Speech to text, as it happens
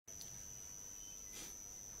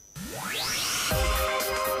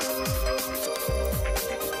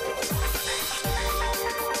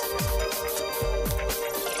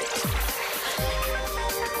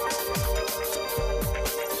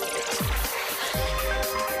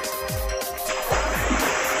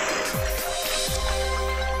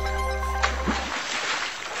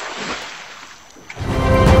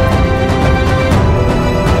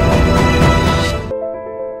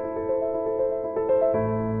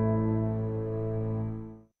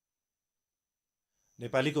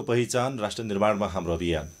नेपालीको पहिचान राष्ट्र निर्माणमा हाम्रो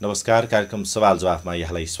अभियान। नमस्कार, कार्यक्रम सवाल जवाफमा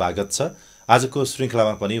यहाँलाई स्वागत छ। आजको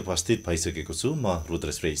श्रृङ्खलामा पनि उपस्थित भइसकेको छु म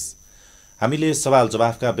रुद्र श्रेस। हामीले सवाल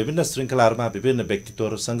जवाफका विभिन्न श्रृङ्खलाहरूमा विभिन्न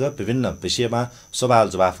व्यक्तित्वहरूसँग विभिन्न विषयमा सवाल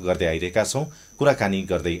जवाफ गर्दै आइरहेका छौँ, कुराकानी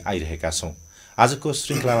गर्दै आइरहेका छौँ। आजको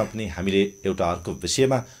श्रृङ्खलामा पनि हामीले एउटा अर्को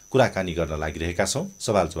विषयमा कुराकानी गर्न लागिरहेका छौँ,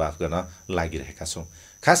 सवाल जवाफ गर्न लागिरहेका छौँ।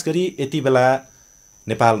 खास गरी यति बेला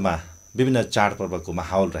नेपालमा विभिन्न चाडपर्वको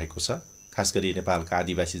माहौल रहेको छ। खास गरी नेपालका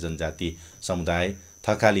आदिवासी जनजाति समुदाय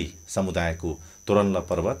थकाली समुदायको तोरन्ल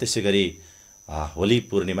पर्व, त्यसै गरी होली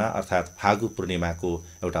पूर्णिमा अर्थात् फागु पूर्णिमाको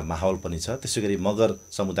एउटा माहौल पनि छ। त्यसै गरी मगर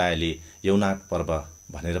समुदायले यौनाट पर्व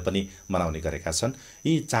भनेर पनि मनाउने गरेका छन्।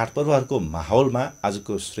 यी चाडपर्वहरूको माहौलमा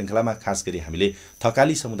आजको श्रृङ्खलामा खास गरी हामीले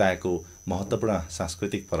थकाली समुदायको महत्त्वपूर्ण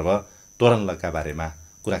सांस्कृतिक पर्व तोरन्लका बारेमा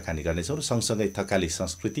कुराकानी गर्नेछौँ र सँगसँगै थकाली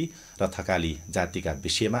संस्कृति र थकाली जातिका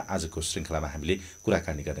विषयमा आजको श्रृङ्खलामा हामीले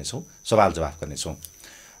कुराकानी गर्नेछौँ, सवाल जवाफ गर्नेछौँ।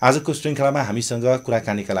 आजको श्रृङ्खलामा हामीसँग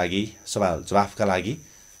कुराकानीका लागि, सवाल जवाफका लागि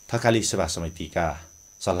थकाली सेवा समितिका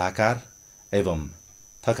सल्लाहकार एवं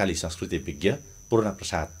थकाली संस्कृति विज्ञ पूर्ण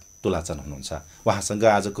प्रसाद तुलाचन हुनुहुन्छ। उहाँसँग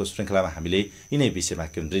आजको श्रृङ्खलामा हामीले यिनै विषयमा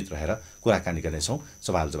केन्द्रित रहेर कुराकानी गर्नेछौँ,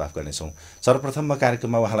 सवाल जवाफ गर्नेछौँ। सर्वप्रथम म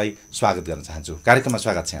कार्यक्रममा उहाँलाई स्वागत गर्न चाहन्छु। कार्यक्रममा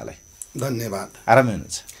स्वागत छ यहाँलाई। धन्यवाद। आरामै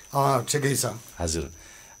हुनुहुन्छ? ठिकै छ। हजुर,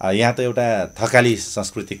 यहाँ त एउटा थकाली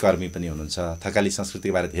संस्कृति कर्मी पनि हुनुहुन्छ, थकाली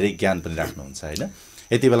संस्कृतिको बारे धेरै ज्ञान पनि राख्नुहुन्छ होइन?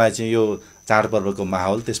 यति बेला चाहिँ यो चाडपर्वको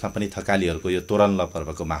माहौल, त्यसमा पनि थकालीहरूको यो तोरन्ल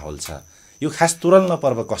पर्वको माहौल छ। यो खास तोरन्ल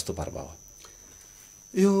पर्व कस्तो पर्व हो?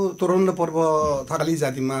 यो तोरन्ल पर्व थकाली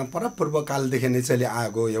जातिमा परपूर्व कालदेखि नै चलि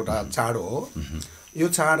आएको एउटा चाड हो। यो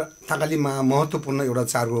चाड थकालीमा महत्त्वपूर्ण एउटा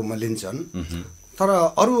चाड रूपमा लिन्छन्। तर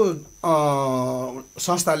अरू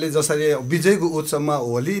संस्थाले जसरी विजयको उत्सवमा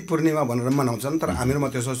होली पूर्णिमा भनेर मनाउँछन्, तर हामीहरूमा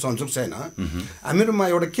त्यसो सन्चोक छैन। हामीहरूमा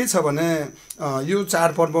एउटा के छ भने यो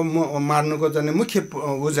चाडपर्व मार्नुको चाहिँ मुख्य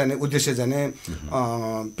उद्देश्य चाहिँ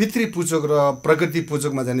पितृपूजक र प्रकृति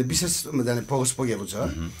पूजकमा जाने विशेष जाने फोकस पुगेको छ।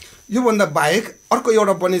 योभन्दा बाहेक अर्को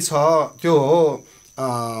एउटा पनि छ, त्यो हो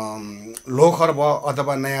लोखर्व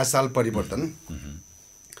अथवा नयाँ साल परिवर्तन।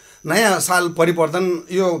 नयाँ साल परिवर्तन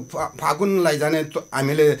यो फागुनलाई जाने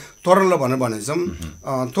हामीले तोरन्ल भनेर भनेछौँ।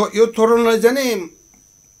 यो तोरन्ल जाने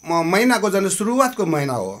महिनाको जाने सुरुवातको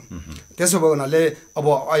महिना हो। त्यसो भयो हुनाले अब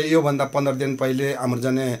योभन्दा 15 दिन पहिले हाम्रो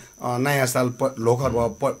जाने नयाँ साल लोखर्व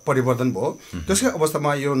परिवर्तन भयो। त्यसकै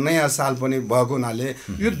अवस्थामा यो नयाँ साल पनि भएको हुनाले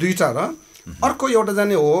यो दुईटा र अर्को एउटा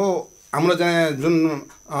जाने हो हाम्रो जाने जुन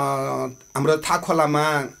हाम्रो थाकखोलामा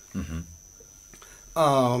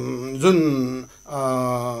जुन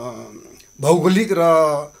भौगोलिक र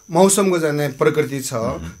मौसमको जाने प्रकृति छ।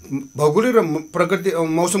 भौगोलिक र प्रकृति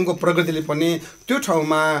मौसमको प्रकृतिले पनि त्यो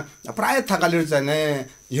ठाउँमा प्राय थकालीहरू चाहिँ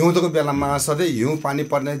हिउँदोको बेलामा सधैँ हिउँ पानी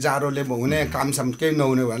पर्ने, जाडोले हुने, कामसाम केही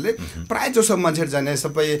नहुने भएरले प्राय जसो मान्छेहरू जाने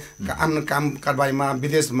सबै आफ्नो काम कारबाहीमा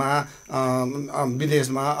विदेशमा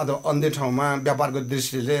अथवा अन्य ठाउँमा व्यापारको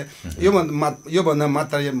दृष्टिले योभन्दा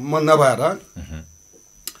मात्र नभएर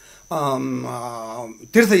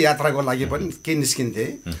तीर्थयात्राको लागि पनि के निस्किन्थे।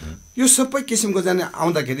 यो सबै किसिमको जाने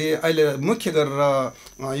आउँदाखेरि अहिले मुख्य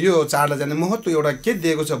गरेर यो चाडलाई जाने महत्त्व एउटा के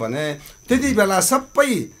दिएको छ भने त्यति बेला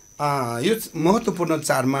सबै यो महत्त्वपूर्ण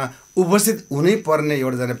चाडमा उपस्थित हुनै पर्ने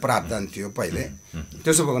एउटा जाने प्रावधान थियो पहिले।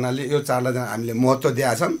 त्यसो भएको हुनाले यो चाडलाई जाने हामीले महत्त्व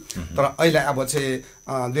दिएका छौँ। तर अहिले अब चाहिँ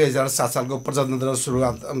 2007 सालको प्रजातन्त्र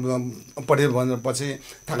सुरुवात परिवर्तनपछि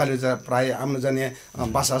थकाली चाहिँ प्राय हाम्रो जाने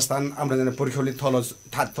वासस्थान, हाम्रो जाने पुर्ख्यौली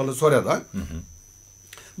थलो छोडेर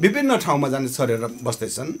विभिन्न ठाउँमा जाने छोडेर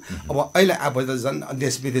बस्दैछन्। अब अहिले आएपछि त झन्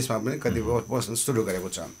देश विदेशमा पनि कति बस्न सुरु गरेको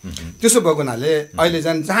छ। त्यसो भएको हुनाले अहिले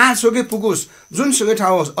झन् जहाँसुकै पुगोस्, जुनसुकै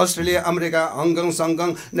ठाउँ होस्, अस्ट्रेलिया, अमेरिका, हङकङ सङकङ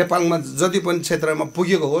नेपालमा जति पनि क्षेत्रमा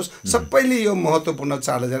पुगेको होस्, सबैले यो महत्त्वपूर्ण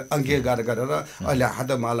चाडलाई चाहिँ अङ्गीकार गरेर अहिले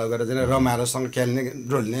हातमाला गरेर जाने रमाएर खेल्ने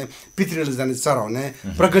डुल्ने, पितृलाई जाने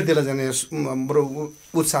चढाउने, प्रकृतिलाई जाने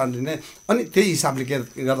उत्साह दिने। अनि त्यही हिसाबले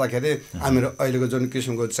के गर्दाखेरि हामीहरू अहिलेको जुन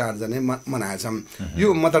किसिमको चाड जाने मनाएका छौँ।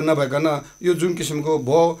 यो मात्र नभइकन यो जुन किसिमको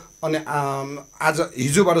भयो अनि आज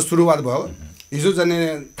हिजोबाट सुरुवात भयो। हिजो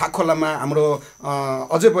जाने थाकखोलामा हाम्रो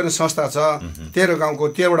अझै पनि संस्था छ, 13 गाउँको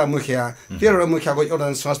 13वटा मुखियाको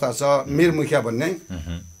एउटा संस्था छ, मिर मुखिया भन्ने।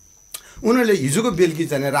 उनीहरूले हिजोको बेलुकी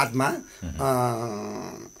जाने रातमा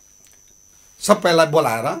सबैलाई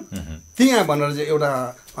बोलाएर त्यहाँ भनेर चाहिँ एउटा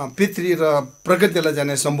पितृ र प्रकृतिलाई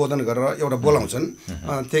जाने सम्बोधन गरेर एउटा बोलाउँछन्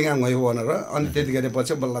त्यहाँ गयो भनेर। अनि त्यति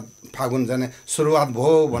गरेपछि बल्ल फागुन जाने सुरुवात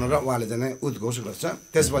भयो भनेर उहाँले जाने उद्घोष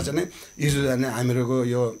गर्छ। त्यसपछि नै हिजो जाने हामीहरूको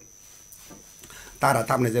यो तारा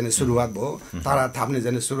थाप्ने जाने सुरुवात भयो। तारा थाप्ने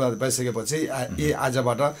जाने सुरुवात भइसकेपछि यी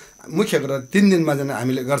आजबाट मुख्य गरेर 3 दिनमा जाने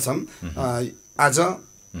हामीले गर्छौँ। आज,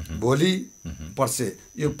 भोलि, पर्से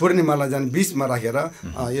यो पूर्णिमालाई जाने बीचमा राखेर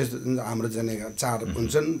यो हाम्रो जाने चाड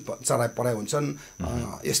हुन्छन्, चढाइ पढाइ हुन्छन्,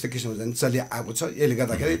 यस्तो किसिमको जाने चलिआएको छ। यसले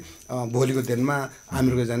गर्दाखेरि भोलिको दिनमा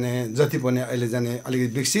हामीहरूको जाने जति पनि अहिले जाने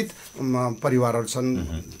अलिकति विकसित परिवारहरू छन्,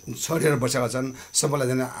 छोडेर बसेका छन्, सबैलाई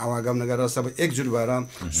जाने आवागमन गरेर सबै एकजुट भएर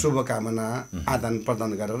शुभकामना आदान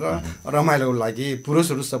प्रदान गरेर रमाइलोको लागि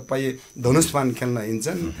पुरुषहरू सबै धनुषपान खेल्न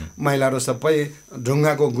हिँड्छन्, महिलाहरू सबै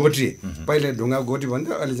ढुङ्गाको गोटी, पहिले ढुङ्गाको गोटी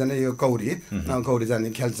भन्थ्यो, अहिले जाने यो कौडी जाने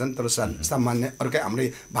खेल्छन्। तर सामान्य अर्कै हाम्रै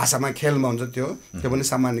भाषामा खेलमा हुन्छ, त्यो पनि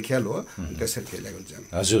सामान्य खेल हो, त्यसरी खेलेको हुन्छ।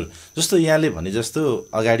 हजुर, जस्तो यहाँले भने जस्तो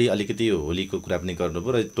अगाडि अलिकति यो होलीको कुरा पनि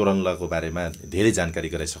गर्नुभयो र तोरणलाको बारेमा धेरै जानकारी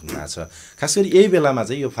गराइसक्नु भएको छ। खास गरी यही बेलामा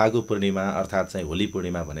चाहिँ यो फागु पूर्णिमा अर्थात् चाहिँ होली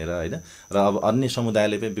पूर्णिमा भनेर होइन, र अब अन्य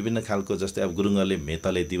समुदायले पनि विभिन्न खालको जस्तै अब गुरुङहरूले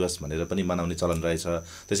मेतले दिवस भनेर पनि मनाउने चलन रहेछ,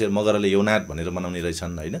 त्यसरी मगरले यौनाट भनेर मनाउने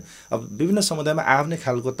रहेछन् होइन। अब विभिन्न समुदायमा आफ्नै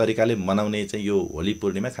खालको तरिकाले मनाउने चाहिँ यो होली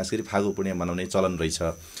पूर्णिमा खास गरी फागु पूर्णिमा मनाउने चलन रहेछ।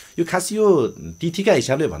 यो खास यो तिथिका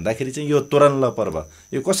हिसाबले भन्दाखेरि चाहिँ यो तोरणल पर्व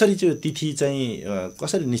यो कसरी चाहिँ तिथि चाहिँ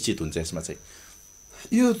कसरी निश्चित हुन्छ यसमा चाहिँ?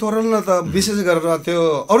 यो तोरणल त विशेष गरेर त्यो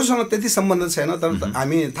अरूसँग त्यति सम्बन्ध छैन, तर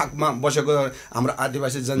हामी थाकमा बसेको हाम्रो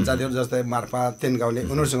आदिवासी जनजातिहरू जस्तै मार्पा तेनगाउँले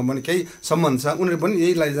उनीहरूसँग पनि केही सम्बन्ध छ, उनीहरू पनि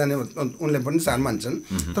यहीलाई जाने उनले पनि चाड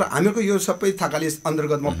मान्छन्। तर हामीहरूको यो सबै थकाली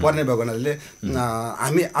अन्तर्गतमा पर्ने भएको हुनाले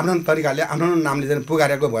हामी आफ्नो तरिकाले आफ्नो नामले जाने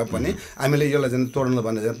पुकारेको भए पनि हामीले यसलाई जाने तोरणल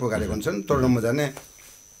भनेर जाने पुकारेको हुन्छन्। तोरणलमा जाने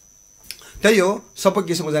त्यही हो, सबै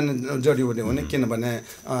किसिमको जाने जडीबुटी हुने, किनभने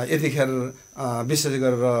यतिखेर विशेष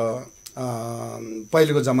गरेर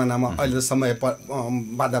पहिलेको जमानामा अहिले समय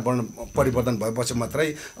वातावरण परिवर्तन भएपछि मात्रै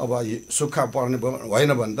अब सुक्खा पर्ने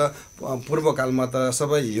होइन भने त पूर्वकालमा त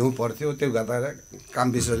सबै हिउँ पर्थ्यो, त्यो गर्दा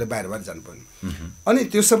काम विशेषले बाहिर जानु पर्ने। अनि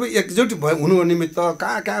त्यो सबै एकजुट हुनु निमित्त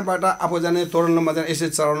कहाँबाट अब जाने तोरणमा जाने यसरी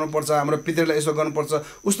चढाउनु पर्छ, हाम्रो पितृलाई यसो गर्नुपर्छ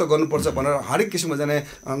उस्तो गर्नुपर्छ भनेर हरेक किसिमको जाने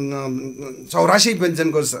 84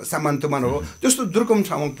 व्यञ्जनको सामान तुमान हो, त्यस्तो दुर्गम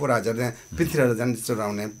ठाउँमा पुरा जाने पितृहरू जाने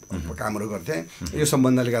चढाउने कामहरू गर्थे। यो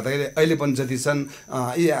सम्बन्धले गर्दाखेरि अहिले पनि जति छन्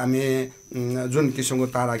यी हामी जुन किसिमको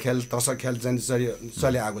तारा खेल तस खेल चाहिँ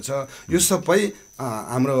चलिआएको छ, यो सबै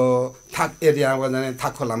हाम्रो थाक एरियामा जाने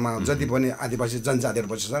थाक खोलामा जति पनि आदिवासी जनजातिहरू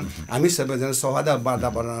बसेछन् हामी सबैजना सौहार्द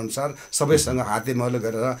वातावरण अनुसार सबैसँग हाते महलो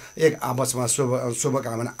गरेर एक आपसमा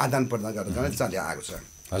शुभकामना आदान प्रदान गरेर जाने चलिआएको छ।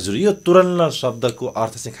 हजुर, यो तोरणल शब्दको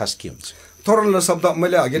अर्थ चाहिँ खास के हुन्छ? तोरणल शब्द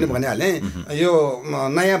मैले अघि नै भनिहालेँ, यो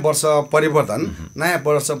नयाँ वर्ष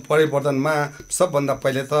परिवर्तनमा सबभन्दा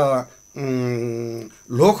पहिले त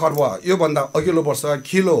लो खर्ब योभन्दा अघिल्लो वर्ष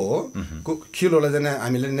खिलो हो, खिलोलाई जाने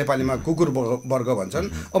हामीले नेपालीमा कुकुर वर्ग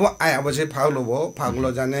भन्छन्। अब आएपछि फाग्लो भयो,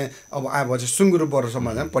 फाग्लो जाने अब आएपछि सुँगुर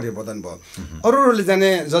वर्षमा जाने परिवर्तन भयो। अरूहरूले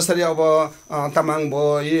जाने जसरी अब तामाङ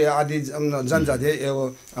भयो यी आदि जनजाति यो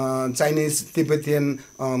चाइनिज तिब्बतियन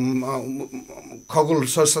खगोल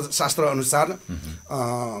शास्त्र अनुसार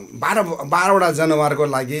 12वटा जनावरको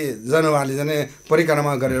लागि जनावरले जाने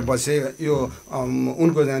परिक्रमा गरेर बसे यो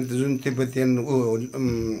उनको जाने जुन तिब्बतियन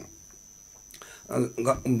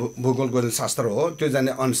भूगोलको शास्त्र हो त्यो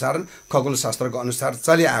जाने अनुसार खगोल शास्त्रको अनुसार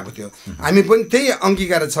चलिआएको थियो। हामी पनि त्यही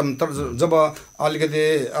अङ्गीकार छौँ। तर जब अलिकति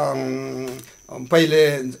पहिले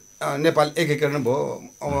नेपाल एकीकरण भयो,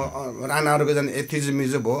 राणाहरूको जाने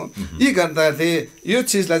एथिजमिजो भयो, यी गर्दाखेरि यो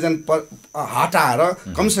चिजलाई जाने हटाएर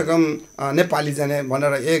कमसेकम नेपाली जाने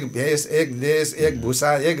भनेर एक भेष एक देश एक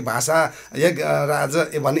भूषा एक भाषा एक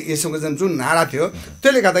राज्य भन्ने किसिमको जुन नारा थियो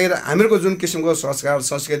त्यसले गर्दाखेरि हामीहरूको जुन किसिमको संस्कार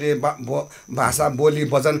संस्कृति भाषा बोली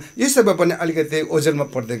वचन यी सबै पनि अलिकति ओझेलमा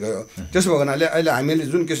पर्दै गयो। त्यसो भएको हुनाले अहिले हामीले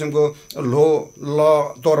जुन किसिमको लो ल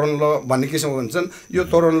तोरण ल भन्ने किसिमको हुन्छन्, यो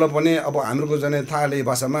तोरण ल पनि अब हाम्रो जाने थाली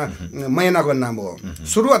भाषामा महिनाको नाम हो,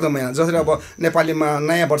 सुरुवातको महिना। जसरी अब नेपालीमा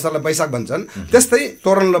नयाँ वर्षलाई वैशाख भन्छन्, त्यस्तै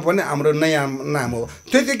तोरण ल पनि हाम्रो नयाँ नाम हो।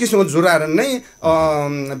 त्यति किसिमको जुराएर नै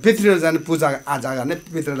पितृहरू जाने पूजा आजा गर्ने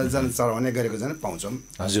पितृलाई जाने चढाउने गरेको जाने पाउँछौँ।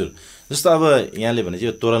 हजुर, जस्तो अब यहाँले भने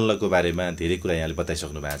चाहिँ यो तोरणलको बारेमा धेरै कुरा यहाँले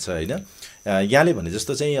बताइसक्नु भएको छ होइन। यहाँले भने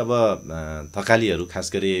जस्तो चाहिँ अब थकालीहरू खास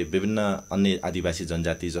गरी विभिन्न अन्य आदिवासी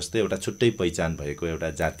जनजाति जस्तै एउटा छुट्टै पहिचान भएको एउटा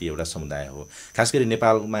जाति एउटा समुदाय हो। खास गरी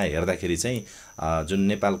नेपालमा हेर्दाखेरि चाहिँ जुन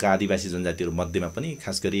नेपालका आदिवासी जनजातिहरू मध्येमा पनि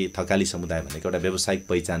खास गरी थकाली समुदाय भनेको एउटा व्यावसायिक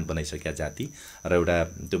पहिचान बनाइसकेका जाति र एउटा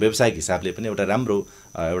त्यो व्यावसायिक हिसाबले पनि एउटा राम्रो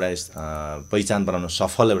एउटा पहिचान बनाउन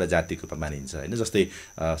सफल एउटा जातिको रूपमा मानिन्छ होइन। जस्तै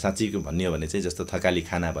साँच्चीको भन्ने हो भने चाहिँ जस्तो थकाली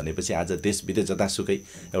खाना भनेपछि आज देश विदेश जतासुकै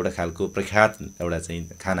एउटा खालको प्रख्यात एउटा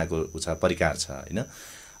चाहिँ खानाको परिकार छ होइन।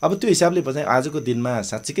 अब त्यो हिसाबले चाहिँ आजको दिनमा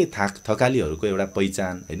साँच्चीकै थकालीहरूको एउटा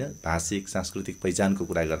पहिचान होइन भाषिक सांस्कृतिक पहिचानको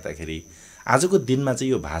कुरा गर्दाखेरि आजको दिनमा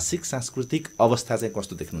चाहिँ यो भाषिक सांस्कृतिक अवस्था चाहिँ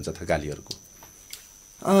कस्तो देख्नुहुन्छ थकालीहरूको?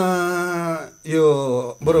 यो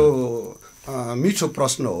बडो मिठो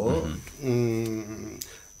प्रश्न हो।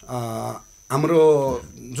 हाम्रो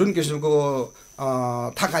जुन किसिमको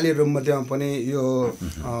थकालीहरू मध्येमा पनि यो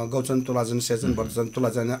गौचन तुलाचन सेचन वर्चन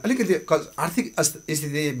तुलाचन अलिकति आर्थिक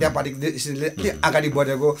स्थिति व्यापारिक स्थितिले अलिक अगाडि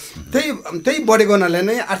बढेको त्यही बढेको हुनाले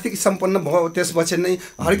नै आर्थिक सम्पन्न भयो त्यसपछि नै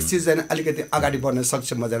हरेक चिज चाहिँ अलिकति अगाडि बढ्न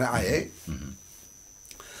सक्षम भएर आए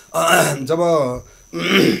जब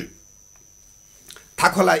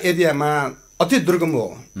थाखोला एरियामा अति दुर्गम हो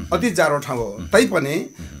अति जाडो ठाउँ हो तैपनि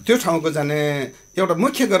त्यो ठाउँको जाने एउटा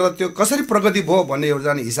मुख्य गरेर त्यो कसरी प्रगति भयो भन्ने एउटा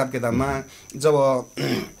जाने हिसाब किताबमा जब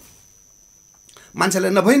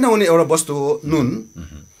मान्छेलाई नभई नहुने एउटा वस्तु हो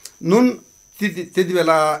नुन त्यति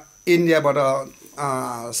बेला इन्डियाबाट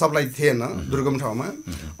सप्लाई थिएन दुर्गम ठाउँमा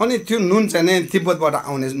अनि त्यो नुन चाहिँ नै तिब्बतबाट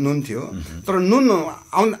आउने नुन थियो तर नुन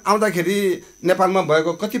आउँदाखेरि नेपालमा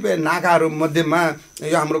भएको कतिपय नाकाहरू मध्येमा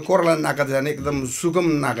यो हाम्रो कोरला नाका जाने एकदम सुगम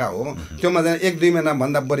नाका हो त्योमा चाहिँ 1-2 महिना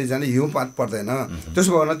भन्दा बढी जाने हिउँपात पर्दैन त्यसो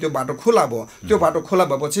भएर त्यो बाटो खुला भयो त्यो बाटो खुला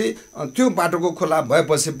भएपछि त्यो बाटोको खुला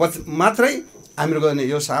भएपछि मात्रै हाम्रो गर्ने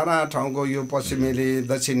यो सारा ठाउँको यो पश्चिमेली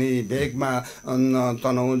दक्षिणी भेगमा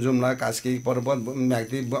तनहुँ जुम्ला कास्की पर्वत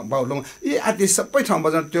म्याग्दी बाहुलुङ यी आदि सबै ठाउँमा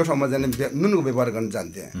त्यो ठाउँमा जाने नुनको व्यापार गर्न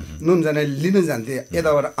जान्थे नुन जाने लिन जान्थे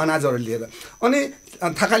यताबाट अनाजहरू लिएर अनि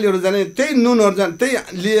थकालीहरू जाने त्यही नुनहरू जाने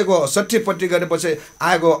त्यही लिएको सट्टीपट्टी गरेपछि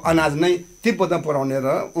आएको अनाज नै तिब्बतमा पुर्याउने र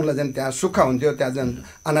उनलाई चाहिँ त्यहाँ सुक्खा हुन्थ्यो त्यहाँ चाहिँ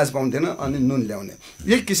अनाज पाउँथेन अनि नुन ल्याउने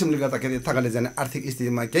यही किसिमले गर्दाखेरि थकाली जाने आर्थिक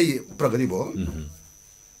स्थितिमा केही प्रगति भयो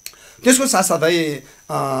त्यसको साथसाथै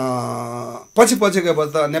पछि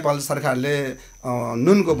गएपछि त नेपाल सरकारले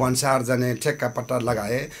नुनको भन्सार जाने ठेक्कापट्टा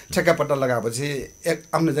लगाए ठेक्कापट्टा लगाएपछि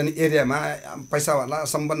आफ्नो जाने एरियामा पैसावाला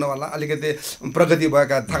सम्पन्नवाला अलिकति प्रगति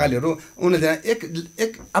भएका थकालीहरू उनीहरूले जाने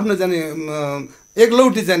एक आफ्नो जाने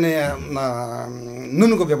एकलौटी जाने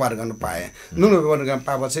नुनको व्यापार गर्न पाए नुनको व्यापार गर्न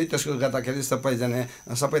पाएपछि त्यसको गर्दाखेरि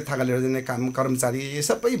सबै थकालीहरू जाने काम कर्मचारी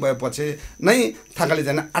सबै भएपछि नै थकाली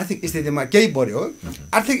जाने आर्थिक स्थितिमा केही बढ्यो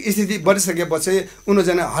आर्थिक स्थिति बढिसकेपछि उनीहरू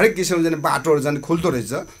जाने हरेक किसिमको जाने बाटोहरू जाने खुल्दो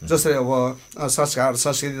रहेछ जसरी अब संस्कार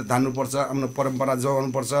संस्कृति धान्नुपर्छ आफ्नो परम्परा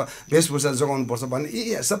जोगाउनुपर्छ वेशभूषा जोगाउनुपर्छ भन्ने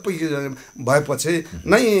यी सबै भएपछि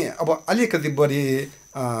नै अब अलिकति बढी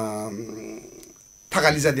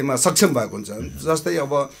थकाली जातिमा सक्षम भएको हुन्छ जस्तै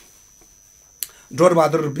अब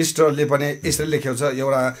डोरबहादुर विष्टले पनि यसरी लेखेको छ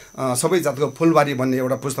एउटा सबै जातको फुलबारी भन्ने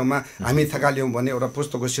एउटा पुस्तकमा हामी थकाली हौँ भन्ने एउटा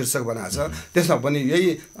पुस्तकको शीर्षक बनाएको छ त्यसमा पनि यही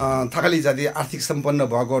थकाली जाति आर्थिक सम्पन्न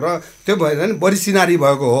भएको र त्यो भएर नि बढी सिनारी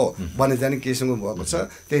भएको हो भन्ने चाहिँ किसिमको भएको छ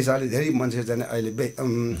त्यही हिसाबले धेरै मान्छे चाहिँ अहिले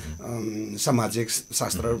सामाजिक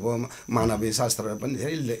शास्त्रहरू भयो मानवीय शास्त्रहरू पनि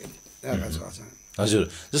धेरै लेखेका छ हजुर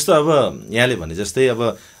जस्तो अब यहाँले भने जस्तै अब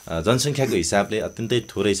जनसङ्ख्याको हिसाबले अत्यन्तै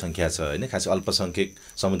थोरै सङ्ख्या छ होइन खास अल्पसङ्ख्यक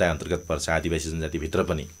समुदाय अन्तर्गत पर्छ आदिवासी जनजातिभित्र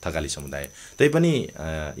पनि थकाली समुदाय तैपनि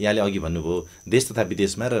यहाँले अघि भन्नुभयो देश तथा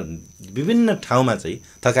विदेशमा र विभिन्न ठाउँमा चाहिँ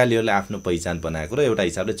थकालीहरूले आफ्नो पहिचान बनाएको र एउटा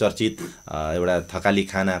हिसाबले चर्चित एउटा थकाली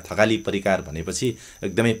खाना थकाली परिकार भनेपछि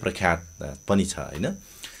एकदमै प्रख्यात पनि छ होइन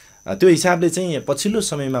त्यो हिसाबले चाहिँ पछिल्लो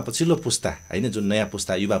समयमा पछिल्लो पुस्ता होइन जुन नयाँ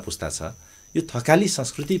पुस्ता युवा पुस्ता छ यो थकाली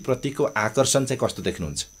संस्कृतिप्रतिको आकर्षण चाहिँ कस्तो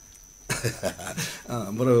देख्नुहुन्छ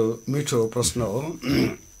बडो मिठो प्रश्न हो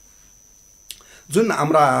जुन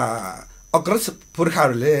हाम्रा अग्रज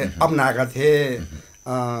पुर्खाहरूले अपनाएका थिए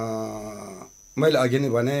मैले अघि नै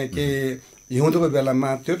भने कि हिउँदोको बेलामा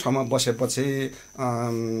त्यो ठाउँमा बसेपछि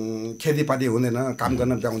खेतीपाती हुँदैन काम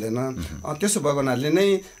गर्न पाउँदैन त्यसो भएको हुनाले नै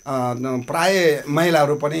प्राय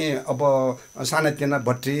महिलाहरू पनि अब सानातिना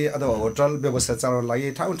भट्टी अथवा होटल व्यवसाय चलाउनको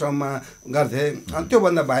लागि ठाउँ ठाउँमा गर्थे अनि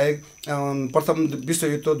त्योभन्दा बाहेक प्रथम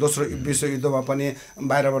विश्वयुद्ध दोस्रो विश्वयुद्धमा पनि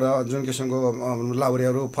बाहिरबाट जुन किसिमको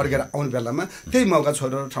लाहुरेहरू फर्केर आउने बेलामा त्यही मौका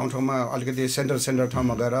छोडेर ठाउँ ठाउँमा अलिकति सेन्टर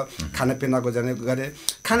ठाउँमा गएर खानापिनाको जाने गरे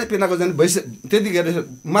खानापिनाको जाने त्यतिखेर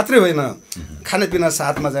मात्रै होइन खानापिना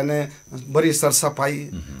साथमा जाने बढी सरसफाइ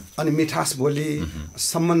अनि मिठास बोली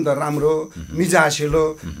सम्बन्ध राम्रो मिजासिलो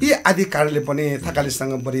यी आदि कारणले पनि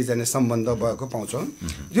थकालीसँग बढी जाने सम्बन्ध भएको पाउँछौँ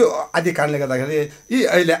यो आदि कारणले गर्दाखेरि यी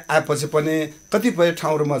अहिले आएपछि पनि कतिपय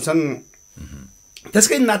ठाउँहरूमा छन्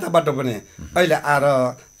त्यसकै नाताबाट पनि अहिले आएर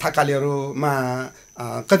थकालीहरूमा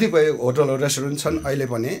कतिपय होटलहरू रेस्टुरेन्ट छन् अहिले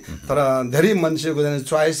पनि तर धेरै मान्छेको जाने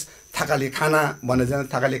चोइस थकाली खाना भने जाने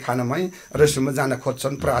थकाली खानामै रेस्टुरेन्टमा जान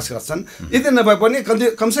खोज्छन् प्रयास गर्छन् यति नभए पनि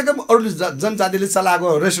कमसेकम अरू जनजातिले चलाएको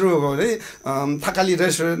रेस्टुरेन्ट हो भने थकाली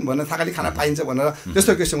रेस्टुरेन्ट भनेर थकाली खाना पाइन्छ भनेर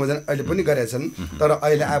त्यस्तो किसिमको चाहिँ अहिले पनि गरेका छन् तर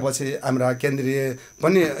अहिले आएपछि हाम्रा केन्द्रीय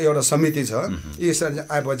पनि एउटा समिति छ यी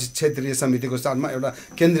आएपछि क्षेत्रीय समितिको साथमा एउटा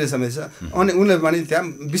केन्द्रीय समिति छ अनि उनले पनि त्यहाँ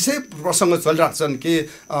विषय प्रसङ्ग चलिरहेको छन् कि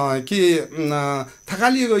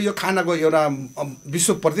थकालीको यो खानाको एउटा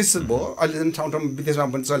विश्व प्रतिष्ठित भयो अहिले ठाउँ ठाउँमा विदेशमा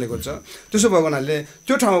पनि चलेको छ खोज्छ। त्यसो भएको हुनाले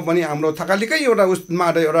त्यो ठाउँमा पनि हाम्रो थकालीकै एउटा उसमा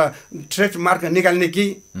एउटा ट्रेडमार्क निकाल्ने कि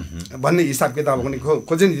भन्ने हिसाब किताब पनि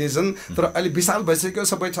खोजिदिएछन्। तर अहिले विशाल भइसक्यो,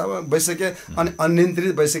 सबै ठाउँमा भइसक्यो अनि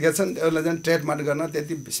अनियन्त्रित भइसकेका छन्। यसलाई चाहिँ ट्रेडमार्क गर्न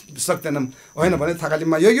त्यति सक्दैन। होइन भने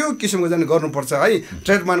थकालीमा यो किसिमको चाहिँ गर्नुपर्छ है,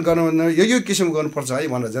 ट्रेडमार्क गर्नु यो किसिमको गर्नुपर्छ है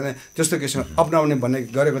भनेर चाहिँ त्यस्तो किसिम अपनाउने भन्ने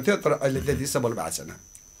गरेको थियो। तर अहिले त्यति सफल भएको छैन।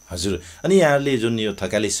 हजुर, अनि यहाँहरूले जुन यो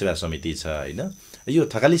थकाली सेवा समिति छ होइन, यो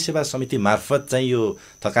थकाली सेवा समिति मार्फत चाहिँ यो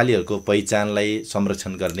थकालीहरूको पहिचानलाई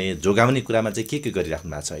संरक्षण गर्ने जोगाउने कुरामा चाहिँ के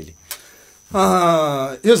गरिराख्नु भएको छ अहिले?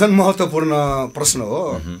 यो चाहिँ महत्त्वपूर्ण प्रश्न हो।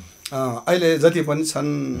 अहिले जति पनि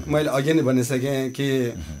छन्, मैले अघि नै भनिसकेँ कि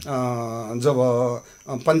जब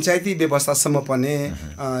पञ्चायती व्यवस्थासम्म पनि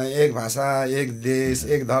एक भाषा एक देश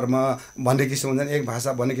एक धर्म भन्ने किसिम हुन्छ, एक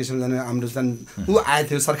भाषा भन्ने किसिम जाने हाम्रो चाहिँ ऊ आएको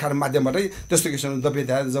थियो सरकार माध्यमबाटै। त्यस्तो किसिमको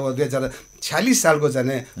दबिता जब 2046 सालको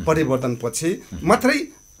जाने परिवर्तनपछि मात्रै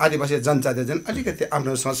आदिवासी जनजाति चाहिँ अलिकति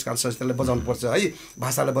आफ्नो संस्कार संस्कृतिलाई बचाउनुपर्छ है,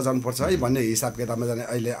 भाषालाई बचाउनुपर्छ है भन्ने हिसाब किताबमा जाने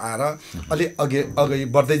अहिले आएर अलि अघि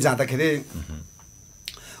बढ्दै जाँदाखेरि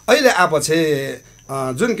अहिले आएपछि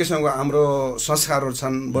जुन किसिमको हाम्रो संस्कारहरू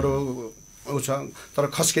छन् बरु ऊ छ, तर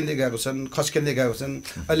खस्किँदै गएको छन्।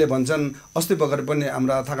 अहिले भन्छन्, अस्ति भर्खर पनि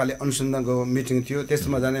हाम्रा थकाली अनुसन्धानको मिटिङ थियो,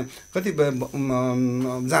 त्यसमा जाने कतिपय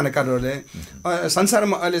जानकारहरूले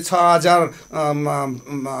संसारमा अहिले 6000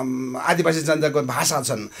 आदिवासी जनजातिको भाषा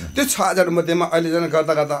छन्। त्यो 6000 मध्येमा अहिले जाने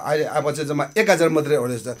गर्दा अहिले आएपछि जम्मा 1000 मात्रै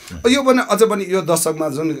हुँदैछ। यो पनि अझ पनि यो दशकमा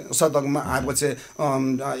जुन शतकमा आएपछि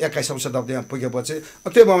 21औं शताब्दीमा पुगेपछि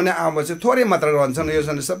त्यो भने आएपछि थोरै मात्र रहन्छन्, यो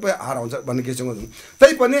चाहिँ सबै हराउँछ भन्ने किसिमको।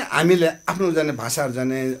 तैपनि हामीले आफ्नो जाने भाषाहरू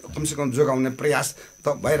जाने कमसेकम जोगाउने प्रयास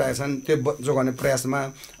त भइरहेछन्। त्यो जोगाउने प्रयासमा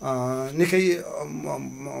निकै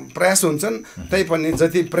प्रयास हुन्छन्, तैपनि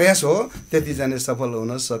जति प्रयास हो त्यति जाने सफल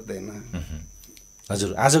हुन सक्दैन।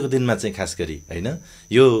 हजुर, आजको दिनमा चाहिँ खास गरी होइन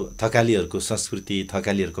यो थकालीहरूको संस्कृति,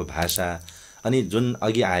 थकालीहरूको भाषा अनि जुन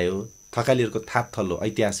अघि आयो थकालीहरूको थात थलो,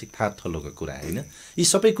 ऐतिहासिक थात थलोको कुरा होइन, यी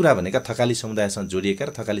सबै कुरा भनेका थकाली समुदायसँग जोडिएका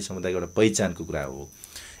र थकाली समुदायको एउटा पहिचानको कुरा हो।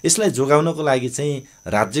 यसलाई जोगाउनको लागि चाहिँ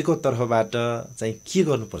राज्यको तर्फबाट चाहिँ के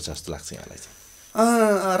गर्नुपर्छ जस्तो लाग्छ यहाँलाई चाहिँ?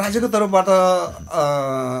 राज्यको तर्फबाट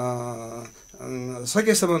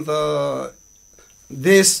सकेसम्म त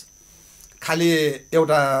देश खालि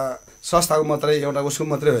एउटा संस्थाको मात्रै एउटा उसको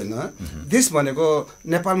मात्रै होइन, देश भनेको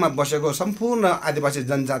नेपालमा बसेको सम्पूर्ण आदिवासी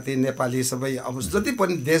जनजाति नेपाली सबै अब जति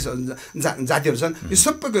पनि देश जातिहरू छन् यो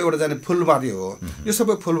सबैको एउटा जाने फुलबारी हो। यो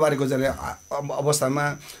सबै फुलबारीको जाने अवस्थामा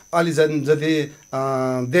अलि जति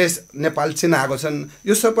देश नेपाल चिनाएको छन्,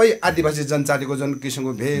 यो सबै आदिवासी जनजातिको जुन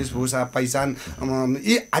किसिमको वेशभूषा पहिचान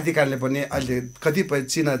यी आदि कारणले पनि अहिले कतिपय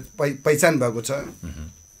पहिचान भएको छ।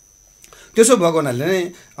 त्यसो भएको हुनाले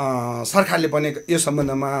नै सरकारले पनि यो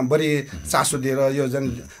सम्बन्धमा बढी चासो दिएर यो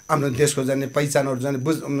जुन आफ्नो देशको जाने पहिचानहरू जाने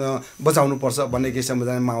बचाउनुपर्छ भन्ने किसिमको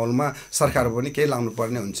जाने माहौलमा सरकारहरू पनि केही लाउनु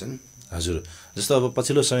पर्ने हुन्छन्। हजुर, जस्तो अब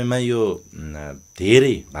पछिल्लो समयमा यो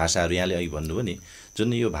धेरै भाषाहरू यहाँले अघि भन्नुभयो नि,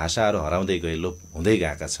 जुन यो भाषाहरू हराउँदै गए, लोप हुँदै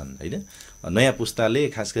गएका छन् होइन। नयाँ पुस्ताले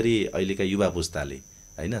खास गरी अहिलेका युवा पुस्ताले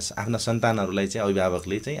होइन आफ्ना सन्तानहरूलाई चाहिँ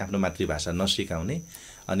अभिभावकले चाहिँ आफ्नो मातृभाषा नसिकाउने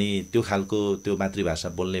अनि त्यो खालको त्यो मातृभाषा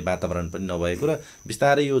बोल्ने वातावरण पनि नभएको र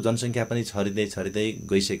बिस्तारै यो जनसङ्ख्या पनि छरिँदै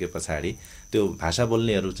गइसके पछाडि त्यो भाषा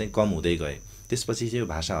बोल्नेहरू चाहिँ कम हुँदै गए, त्यसपछि चाहिँ यो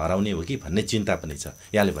भाषा हराउने हो कि भन्ने चिन्ता पनि छ।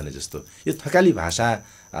 यहाँले भने जस्तो यो थकाली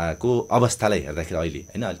भाषाको अवस्थालाई हेर्दाखेरि अहिले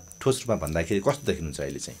होइन ठोस रूपमा भन्दाखेरि कस्तो देखिनुहुन्छ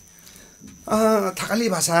अहिले चाहिँ? थकाली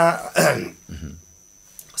भाषा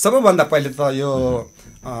सबैभन्दा पहिले त यो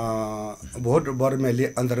भोट बर्मेली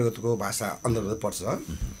अन्तर्गतको भाषा अन्तर्गत पर्छ।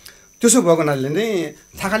 त्यसो भएको हुनाले नै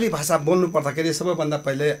थकाली भाषा बोल्नु पर्दाखेरि सबैभन्दा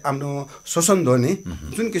पहिले आफ्नो शोषण ध्वनि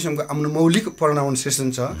जुन किसिमको आफ्नो मौलिक प्रोनाउन्सिएसन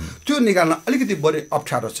छ त्यो निकाल्न अलिकति बढी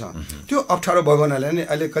अप्ठ्यारो छ। त्यो अप्ठ्यारो भएको हुनाले नै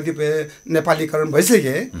अहिले कतिपय नेपालीकरण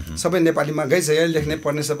भइसके, सबै नेपालीमा गइसके, लेख्ने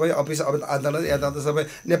पढ्ने सबै अफिस अदालत यताउता सबै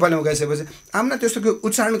नेपालीमा गइसकेपछि हामीलाई त्यस्तो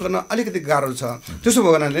उच्चारण गर्न अलिकति गाह्रो छ। त्यसो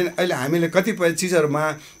भएको हुनाले अहिले हामीले कतिपय चिजहरूमा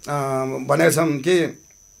भनेका छौँ कि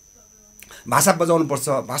भाषा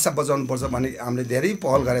बचाउनुपर्छ भन्ने हामीले धेरै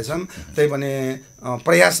पहल गरेछौँ। त्यही पनि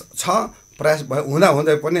प्रयास छ, प्रयास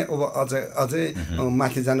हुँदै पनि अब अझै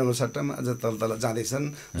माथि जानुको सट्टामा अझ तल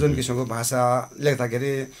जाँदैछन्। जुन किसिमको भाषा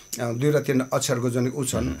लेख्दाखेरि 2 र 3 अक्षरको जुन ऊ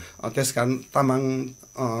छन्, त्यस कारण तामाङ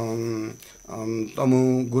तमु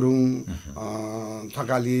गुरुङ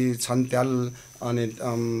थकाली छन्त्याल अनि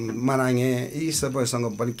मनाङे यी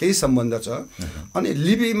सबैसँग पनि केही सम्बन्ध छ। अनि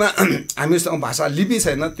लिपिमा हामीसँग भाषा लिपि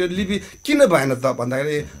छैन, त्यो लिपि किन भएन त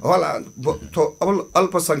भन्दाखेरि होला अब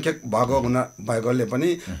अल्पसङ्ख्यक भएकोले पनि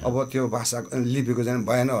अब त्यो भाषा लिपिको चाहिँ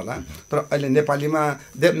भएन होला। तर अहिले नेपालीमा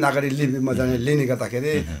देवनागरी लिपिमा जाने लिने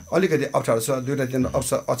गर्दाखेरि अलिकति अप्ठ्यारो छ। 2-3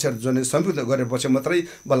 अक्षर जुन संयुक्त गरेपछि मात्रै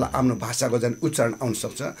बल्ल आफ्नो भाषाको चाहिँ उच्चारण आउन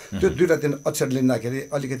सक्छ। त्यो 2-3 अक्षर लिँदाखेरि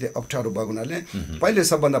अलिकति अप्ठ्यारो भएको हुनाले पहिले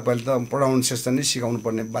सबभन्दा पहिले त पढाउनु सेसन नै सिकाउनु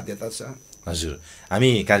पर्ने बाध्यता छ। हजुर,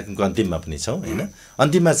 हामी कार्यक्रमको अन्तिममा पनि छौँ हैन।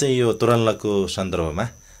 अन्तिममा चाहिँ यो तोरणलको सन्दर्भमा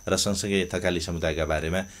र सँगसँगै थकाली समुदायका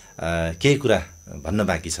बारेमा केही कुरा भन्न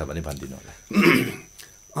बाँकी छ भने भनिदिनु होला।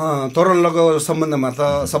 तोरणलको सम्बन्धमा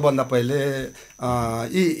त सबभन्दा पहिले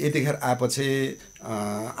यतिखेर आएपछि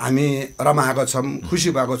हामी रमाएको छौँ,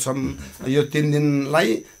 खुसी भएको छौँ। यो 3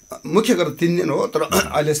 दिनलाई मुख्य गरेर 3 दिन हो, तर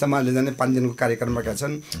अहिलेसम्मले जाने 5 दिनको कार्यक्रम भएका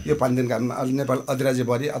छन्। यो 5 दिनका नेपाल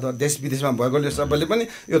अधिराज्यभरि अथवा देश विदेशमा भएकोले सबैले पनि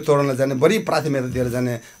यो तोरणलाई जाने बढी प्राथमिकता दिएर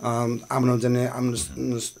जाने आफ्नो जाने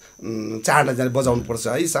आफ्नो चाडलाई जाने बजाउनुपर्छ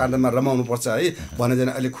है, चाडमा रमाउनुपर्छ है भने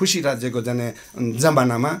जाने अहिले खुसी राज्यको जाने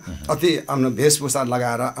जमानामा अति आफ्नो वेशभूषा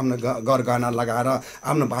लगाएर, आफ्नो गरगहना लगाएर,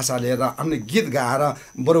 आफ्नो भाषा लिएर, आफ्नो गीत गाएर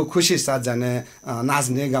बरु खुसी साथ जाने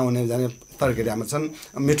नाच्ने गाउने जाने तरकारीमा छन्,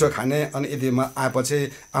 मिठो खाने। अनि यतिमा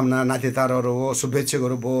आएपछि आफ्ना नातितारहरू हो,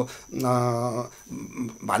 शुभेच्छुकहरू भयो,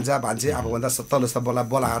 भान्जा भान्जी आफूभन्दा तलस्तबलाई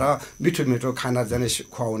बोलाएर मिठो मिठो खाना जाने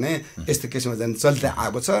खुवाउने यस्तो किसिममा जाने चल्दै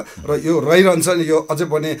आएको छ र यो रहिरहन्छ नि। यो अझै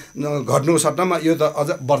पनि घट्नुको सट्टामा यो त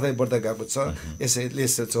अझ बढ्दै गएको छ। यसैले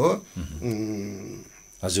यस्तो हो।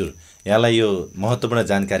 हजुर, यहाँलाई यो महत्त्वपूर्ण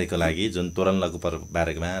जानकारीको लागि जुन तोरणलको पर्व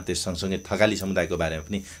बारेमा त्यस सँगसँगै थकाली समुदायको बारेमा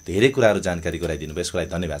पनि धेरै कुराहरू जानकारी गराइदिनु भयो, यसको लागि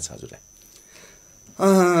धन्यवाद छ हजुरलाई।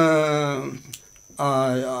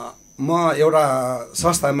 म एउटा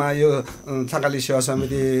संस्थामा यो थकाली सेवा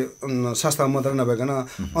समिति संस्था मात्र नभइकन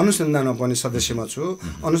अनुसन्धानमा पनि सदस्यमा छु।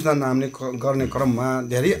 अनुसन्धान हामीले गर्ने क्रममा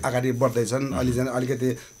धेरै अगाडि बढ्दैछन्, अलिकति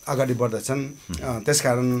अगाडि बढ्दैछन्।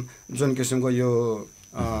 त्यसकारण जुन किसिमको यो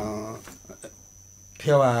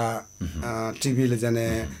फेवा टिभीले जाने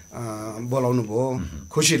बोलाउनु भयो,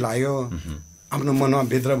 खुसी लाग्यो। आफ्नो मनमा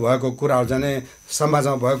भित्र भएको कुराहरू जाने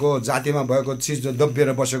समाजमा भएको जातिमा भएको चिज जो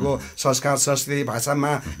दबिएर बसेको संस्कार संस्कृति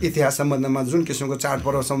भाषामा इतिहास सम्बन्धमा जुन किसिमको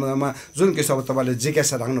चाडपर्व सम्बन्धमा जुन किसिमको तपाईँले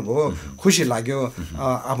जिज्ञासा राख्नुभयो, खुसी लाग्यो।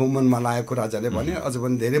 आफू मनमा लागेको कुरा जाने भने अझ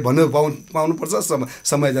पनि धेरै भन्नु पाउनुपर्छ।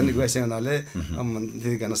 समय जाने गइसक्यो हुनाले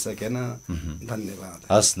त्यति गर्न सकेन। धन्यवाद।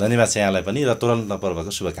 हस्, धन्यवाद छ यहाँलाई पनि र तोरण पर्वको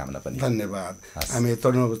शुभकामना पनि। धन्यवाद। हामी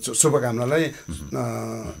तोरण शुभकामनालाई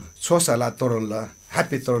छोसाला तोरणला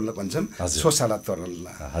ह्याप्पी तोरणला भन्छौँ, छोसाला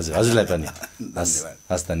तोरणला। हजुर, हजुरलाई पनि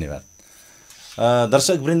हस्, धन्यवाद।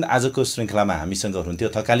 दर्शकवृन्द, आजको श्रृङ्खलामा हामीसँग हुनुहुन्थ्यो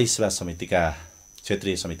थकाली सेवा समितिका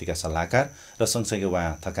क्षेत्रीय समितिका सल्लाहकार र सँगसँगै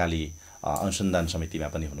उहाँ थकाली अनुसन्धान समितिमा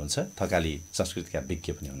पनि हुनुहुन्छ, थकाली संस्कृतिका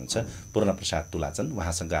विज्ञ पनि हुनुहुन्छ पूर्ण प्रसाद तुलाचन।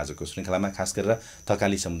 उहाँसँग आजको श्रृङ्खलामा खास गरेर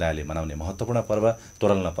थकाली समुदायले मनाउने महत्त्वपूर्ण पर्व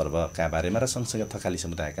तोरण पर्वका बारेमा र सँगसँगै थकाली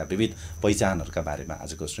समुदायका विविध पहिचानहरूका बारेमा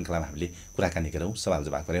आजको श्रृङ्खलामा हामीले कुराकानी गऱ्यौँ, सवाल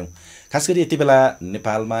जवाफ गऱ्यौँ। खास गरी यति बेला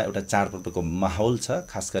नेपालमा एउटा चाडपर्वको माहौल छ।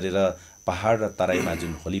 खास गरेर पहाड र तराईमा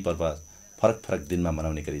जुन होली पर्व फरक फरक दिनमा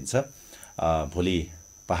मनाउने गरिन्छ, भोलि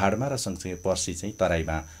पहाडमा र सँगसँगै पर्सि चाहिँ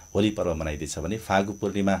तराईमा होली पर्व मनाइँदैछ भने फागु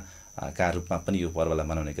पूर्णिमा का रूपमा पनि यो पर्वलाई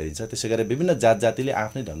मनाउने गरिन्छ। त्यसै गरी विभिन्न जातिले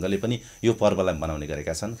आफ्नै ढङ्गले पनि यो पर्वलाई मनाउने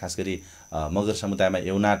गरेका छन्। खास गरी मगर समुदायमा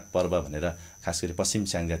यौनाट पर्व भनेर खास गरी पश्चिम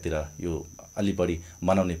स्याङ्जातिर यो अलि बढी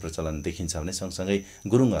मनाउने प्रचलन देखिन्छ भने सँगसँगै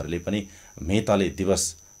गुरुङहरूले पनि मेतले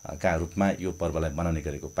दिवसका रूपमा यो पर्वलाई मनाउने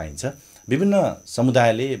गरेको पाइन्छ। विभिन्न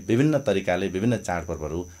समुदायले विभिन्न तरिकाले विभिन्न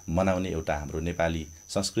चाडपर्वहरू मनाउने एउटा हाम्रो नेपाली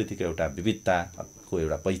संस्कृतिको एउटा विविधताको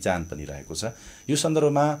एउटा पहिचान पनि रहेको छ। यो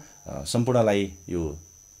सन्दर्भमा सम्पूर्णलाई यो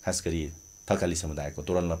खास गरी थकाली समुदायको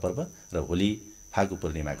तोरण पर्व र होली फागु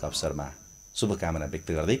पूर्णिमाको अवसरमा शुभकामना व्यक्त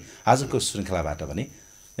गर्दै आजको श्रृङ्खलाबाट भने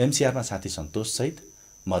एमसिआरमा साथी सन्तोषसहित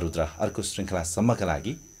म रुद्र अर्को श्रृङ्खलासम्मका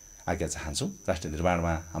लागि आज्ञा चाहन्छौँ। राष्ट्र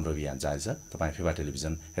निर्माणमा हाम्रो अभियान जारी छ। तपाईँ फेवा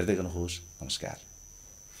टेलिभिजन हेर्दै गर्नुहोस्। नमस्कार।